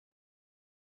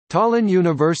Tallinn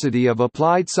University of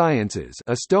Applied Sciences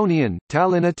Estonian,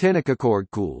 Tallinna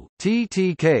Tehnikakorgkool,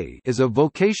 TTK is a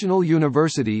vocational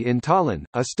university in Tallinn,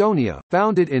 Estonia,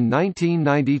 founded in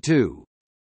 1992.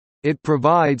 It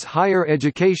provides higher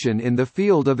education in the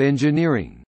field of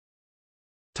engineering.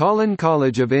 Tallinn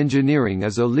College of Engineering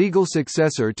is a legal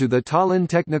successor to the Tallinn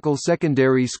Technical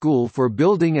Secondary School for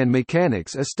Building and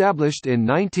Mechanics established in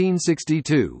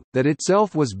 1962, that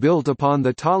itself was built upon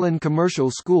the Tallinn Commercial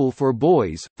School for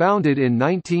Boys, founded in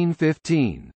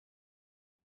 1915.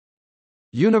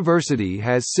 University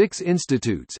has 6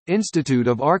 institutes: Institute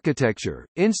of Architecture,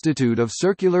 Institute of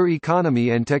Circular Economy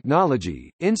and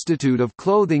Technology, Institute of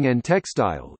Clothing and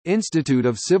Textile, Institute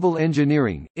of Civil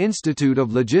Engineering, Institute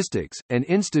of Logistics, and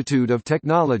Institute of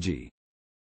Technology.